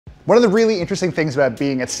One of the really interesting things about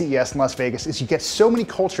being at CES in Las Vegas is you get so many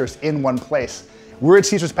cultures in one place. We're at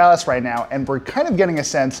Caesar's Palace right now, and we're kind of getting a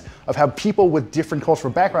sense of how people with different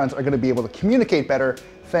cultural backgrounds are going to be able to communicate better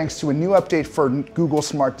thanks to a new update for Google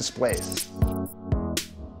Smart Displays.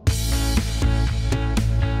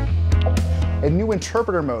 A new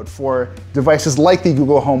interpreter mode for devices like the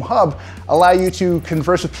Google Home Hub allow you to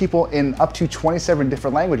converse with people in up to 27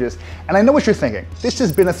 different languages. And I know what you're thinking. This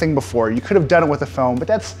has been a thing before. You could have done it with a phone, but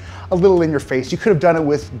that's a little in your face. You could have done it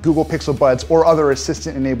with Google Pixel Buds or other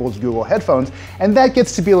assistant-enabled Google headphones. And that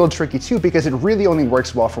gets to be a little tricky too, because it really only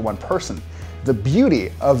works well for one person. The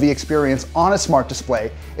beauty of the experience on a smart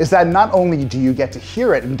display is that not only do you get to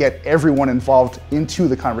hear it and get everyone involved into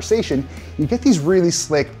the conversation, you get these really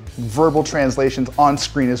slick verbal translations on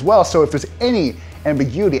screen as well. So if there's any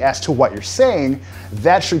ambiguity as to what you're saying,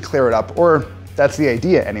 that should clear it up, or that's the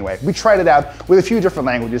idea anyway. We tried it out with a few different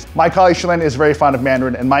languages. My colleague Shalene is very fond of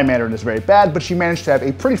Mandarin, and my Mandarin is very bad, but she managed to have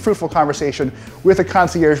a pretty fruitful conversation with a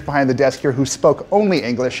concierge behind the desk here who spoke only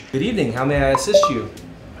English. Good evening, how may I assist you?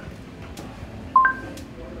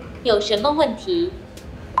 有什么问题？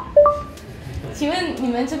请问你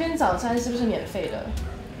们这边早餐是不是免费的？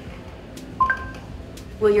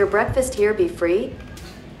 Will your breakfast here be free?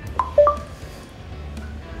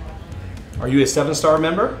 Are you a 7-star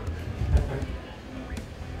member?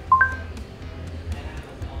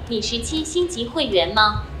 你是7星级会员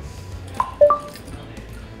吗？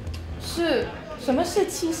是，什么是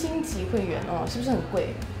7星级会员哦？是不是很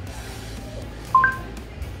贵？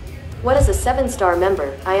 What is a 7-star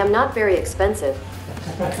member? I am not very expensive.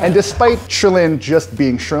 And despite Sherlyn just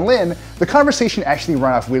being Sherlyn, the conversation actually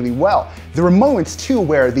ran off really well. There were moments too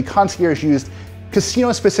where the concierge used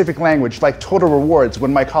casino-specific language like total rewards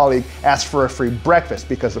when my colleague asked for a free breakfast,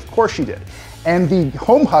 because of course she did. And the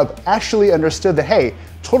Home Hub actually understood that, hey,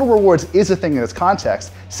 total rewards is a thing in this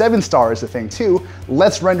context, 7-star is a thing too,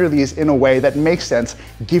 let's render these in a way that makes sense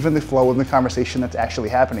given the flow of the conversation that's actually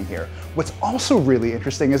happening here. What's also really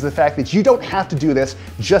interesting is the fact that you don't have to do this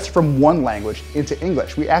just from one language into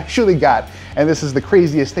English. We actually got, and this is the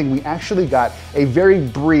craziest thing, we actually got a very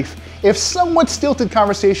brief, if somewhat stilted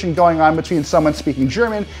conversation going on between someone speaking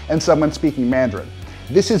German and someone speaking Mandarin.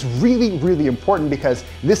 This is really, really important because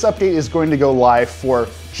this update is going to go live for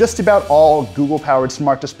just about all Google-powered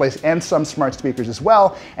smart displays and some smart speakers as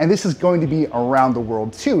well, and this is going to be around the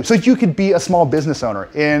world too. So you could be a small business owner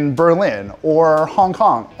in Berlin or Hong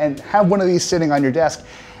Kong and have one of these sitting on your desk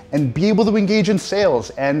and be able to engage in sales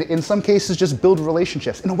and in some cases just build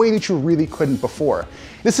relationships in a way that you really couldn't before.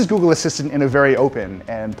 This is Google Assistant in a very open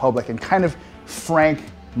and public and kind of frank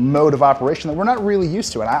mode of operation that we're not really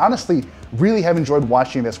used to. And I honestly really have enjoyed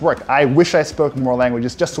watching this work. I wish I spoke more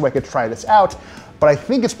languages just so I could try this out, but I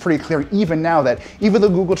think it's pretty clear even now that even though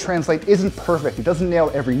Google Translate isn't perfect, it doesn't nail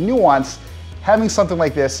every nuance, having something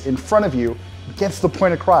like this in front of you gets the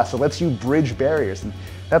point across. It lets you bridge barriers. And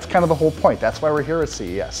that's kind of the whole point. That's why we're here at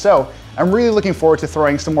CES. So I'm really looking forward to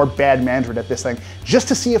throwing some more bad Mandarin at this thing, just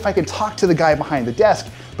to see if I can talk to the guy behind the desk.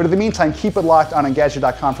 But in the meantime, keep it locked on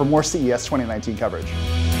Engadget.com for more CES 2019 coverage.